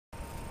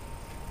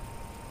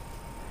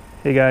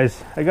Hey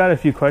guys, I got a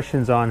few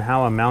questions on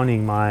how I'm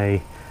mounting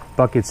my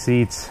bucket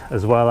seats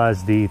as well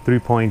as the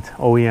 3-point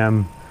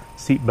OEM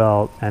seat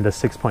belt and a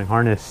 6-point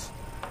harness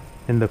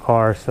in the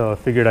car. So I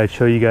figured I'd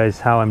show you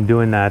guys how I'm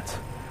doing that.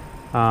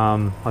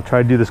 I'll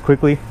try to do this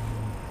quickly.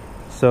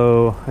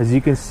 So as you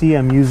can see,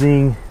 I'm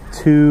using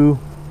 2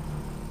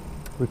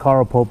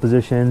 Recaro pole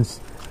positions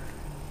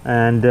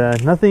and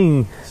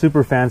nothing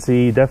super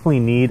fancy. Definitely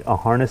need a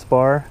harness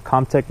bar.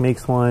 Comtech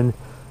makes one.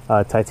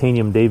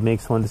 Titanium Dave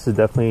makes one. This is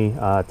definitely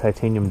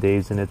Titanium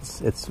Dave's, and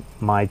it's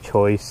my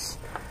choice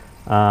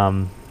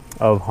of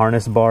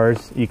harness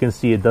bars. You can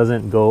see it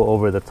doesn't go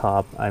over the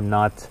top. I'm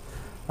not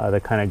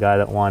the kind of guy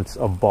that wants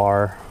a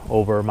bar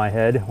over my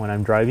head when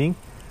I'm driving,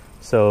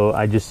 so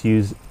I just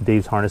use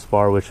Dave's harness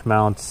bar, which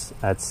mounts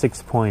at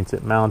 6 points.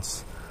 It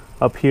mounts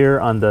up here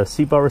on the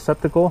seatbelt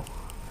receptacle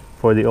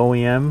for the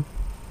OEM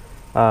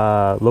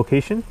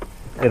location.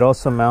 It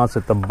also mounts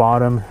at the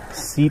bottom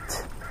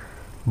seat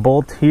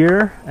bolt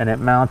here, and it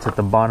mounts at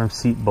the bottom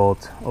seat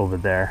bolt over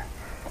there.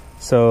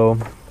 So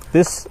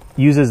this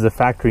uses the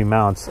factory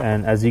mounts,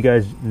 and as you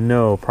guys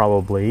know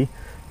probably,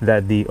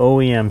 that the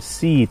OEM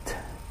seat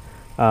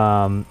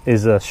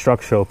is a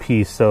structural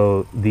piece,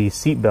 so the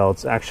seat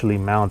belts actually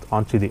mount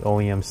onto the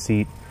OEM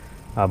seat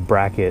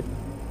bracket.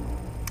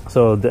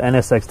 So the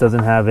NSX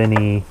doesn't have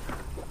any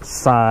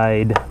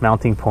side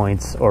mounting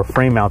points or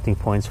frame mounting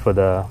points for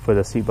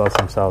the seat belts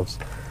themselves.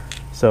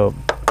 So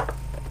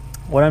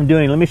what I'm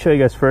doing, let me show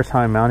you guys first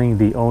how I'm mounting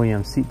the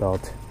OEM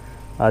seatbelt.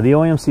 The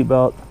OEM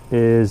seatbelt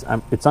is,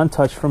 it's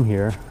untouched from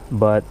here,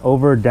 but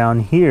over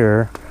down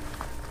here,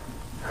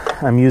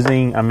 I'm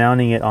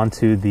mounting it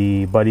onto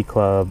the Buddy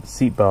Club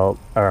seatbelt,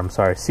 or I'm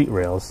sorry, seat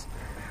rails.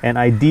 And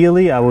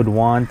ideally, I would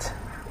want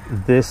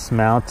this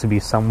mount to be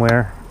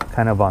somewhere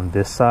kind of on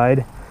this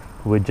side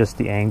with just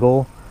the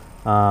angle.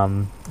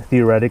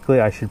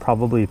 Theoretically, I should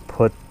probably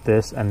put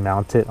this and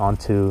mount it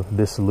onto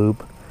this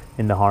loop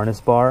in the harness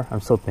bar.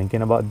 I'm still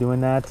thinking about doing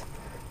that,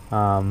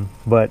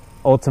 but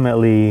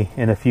ultimately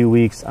in a few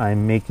weeks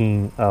I'm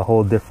making a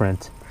whole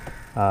different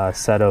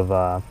set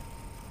of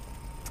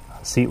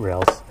seat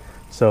rails.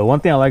 So one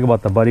thing I like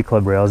about the Buddy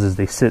Club rails is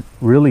they sit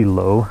really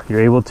low.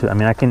 You're able to, I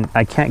mean,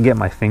 I can't get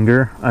my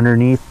finger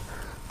underneath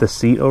the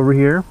seat over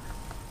here.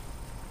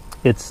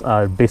 It's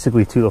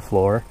basically to the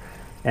floor,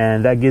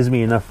 and that gives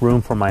me enough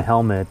room for my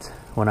helmet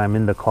when I'm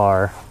in the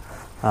car,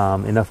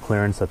 enough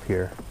clearance up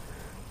here.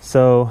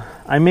 So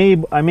I may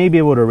be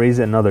able to raise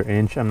it another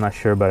inch. I'm not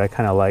sure, but I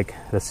kind of like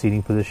the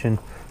seating position.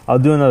 I'll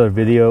do another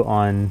video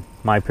on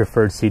my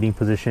preferred seating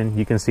position.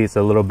 You can see it's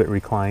a little bit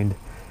reclined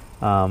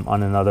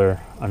on another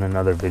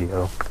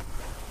video.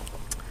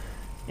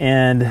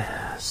 And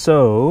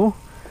so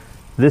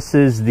this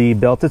is the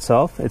belt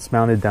itself. It's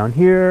mounted down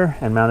here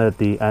and mounted at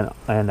the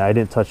and I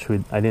didn't touch the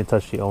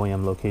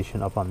OEM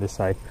location up on this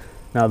side.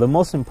 Now the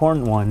most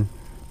important one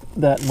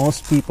that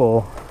most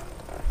people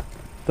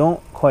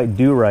don't quite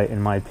do right,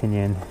 in my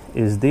opinion,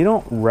 is they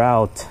don't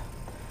route,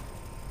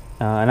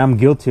 and I'm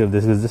guilty of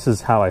this because this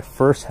is how I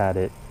first had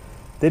it.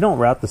 They don't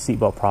route the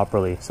seatbelt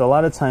properly. So a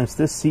lot of times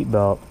this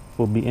seatbelt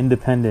will be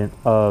independent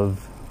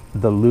of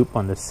the loop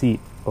on the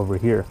seat over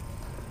here.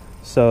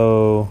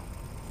 So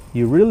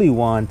you really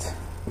want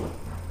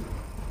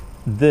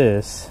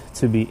this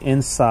to be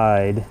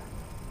inside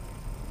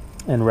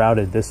and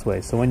routed this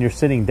way. So when you're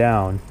sitting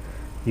down,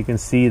 you can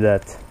see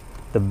that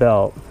the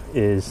belt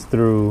is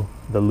through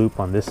the loop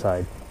on this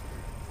side.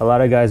 A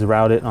lot of guys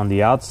route it on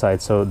the outside,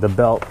 so the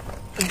belt,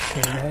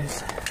 okay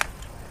guys,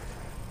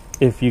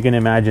 if you can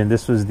imagine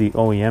this was the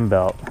OEM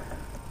belt,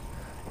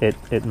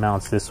 it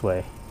mounts this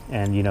way,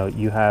 and you know,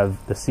 you have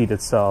the seat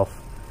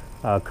itself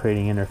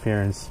creating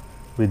interference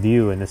with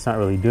you, and it's not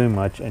really doing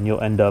much, and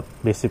you'll end up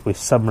basically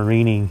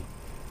submarining,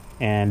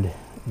 and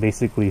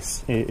basically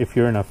if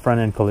you're in a front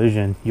end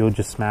collision, you'll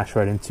just smash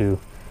right into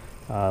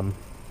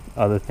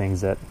other things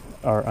that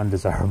are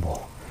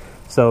undesirable.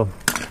 So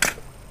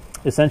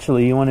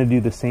essentially you want to do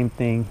the same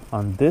thing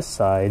on this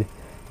side.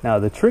 Now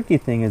the tricky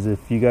thing is,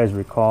 if you guys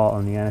recall,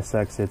 on the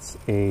NSX it's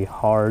a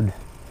hard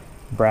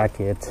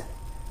bracket,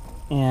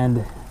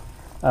 and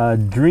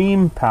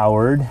Dream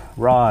Powered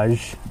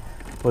Raj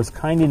was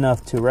kind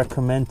enough to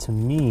recommend to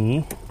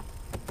me,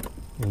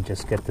 let me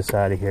just get this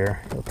out of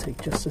here, it'll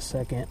take just a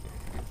second,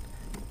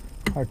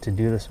 hard to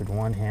do this with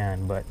one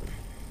hand, but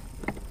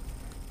I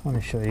want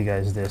to show you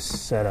guys this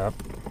setup.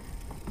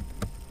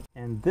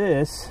 And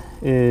this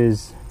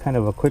is kind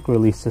of a quick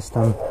release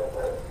system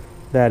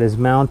that is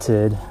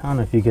mounted. I don't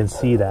know if you can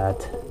see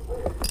that.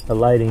 The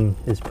lighting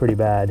is pretty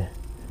bad,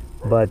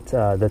 but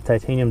the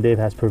Titanium Dave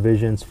has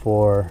provisions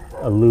for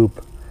a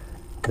loop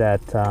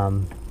that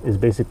is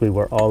basically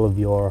where all of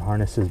your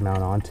harnesses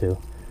mount onto.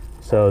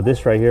 So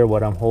this right here,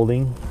 what I'm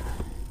holding,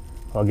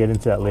 I'll get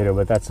into that later,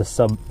 but that's the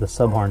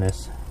sub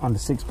harness on the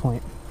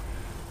 6-point.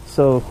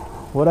 So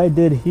what I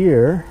did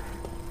here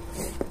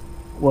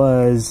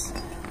was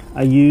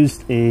I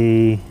used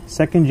a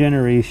 2nd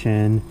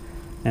generation,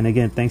 and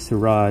again thanks to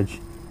Raj,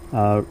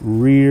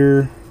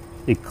 rear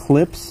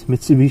Eclipse,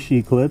 Mitsubishi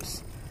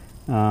Eclipse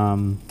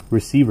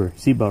receiver,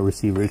 seatbelt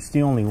receiver. It's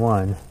the only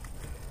one.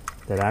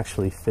 that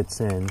actually fits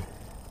in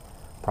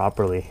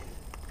properly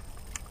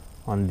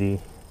on the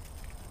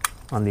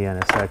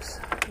NSX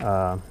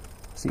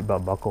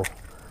seatbelt buckle.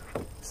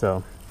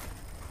 So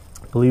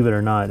believe it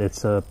or not,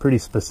 it's a pretty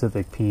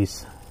specific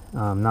piece.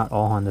 Not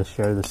all Hondas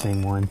share the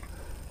same one.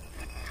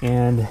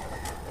 And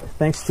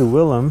thanks to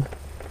Willem,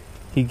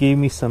 he gave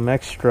me some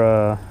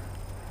extra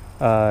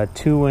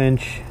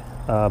 2-inch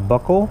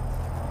buckle.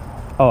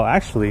 Oh,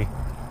 actually,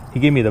 he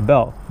gave me the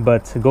belt.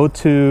 But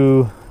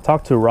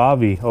talk to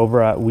Ravi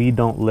over at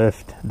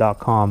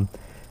WeDon'tLift.com,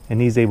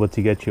 and he's able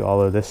to get you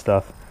all of this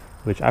stuff,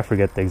 which I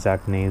forget the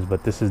exact names,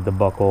 but this is the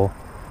buckle.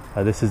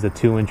 This is the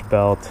 2-inch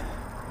belt.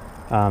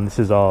 This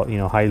is all, you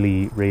know,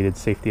 highly rated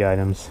safety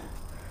items,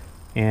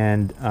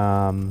 and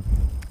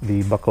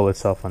the buckle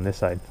itself on this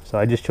side. So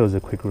I just chose a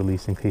quick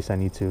release in case I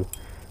need to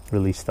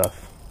release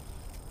stuff.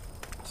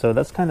 So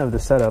that's kind of the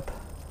setup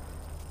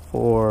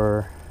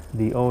for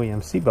the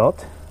OEM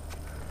seatbelt.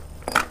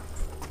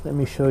 Let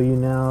me show you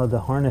now the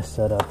harness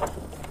setup.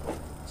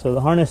 So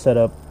the harness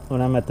setup, when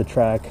I'm at the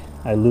track,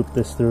 I loop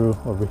this through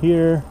over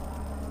here,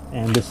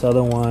 and this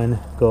other one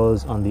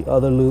goes on the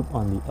other loop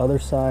on the other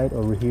side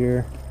over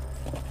here.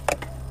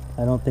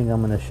 I don't think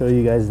I'm going to show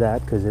you guys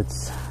that because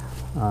it's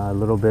a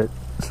little bit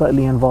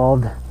slightly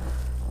involved.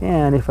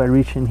 And if I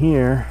reach in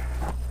here,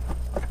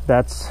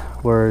 that's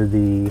where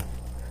the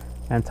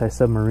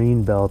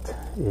anti-submarine belt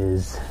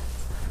is,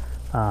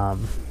 right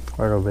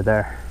over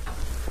there.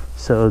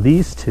 So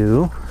these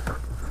two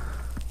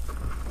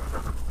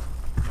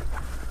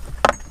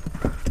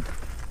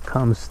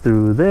comes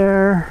through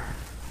there,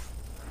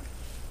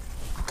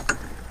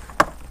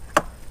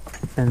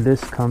 and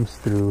this comes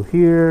through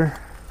here,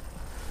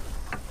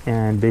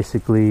 and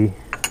basically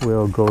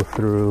we'll go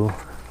through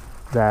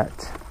that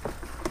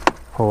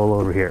hole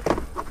over here.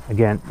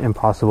 Again,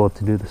 impossible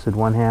to do this with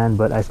one hand,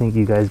 but I think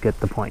you guys get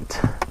the point.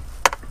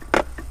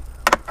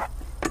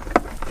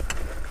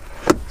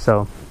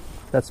 So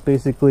that's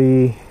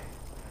basically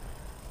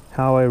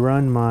how I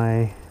run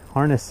my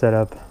harness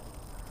setup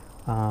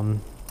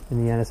in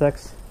the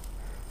NSX.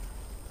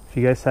 If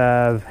you guys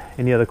have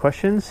any other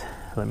questions,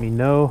 let me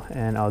know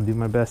and I'll do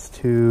my best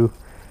to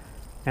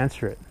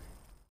answer it.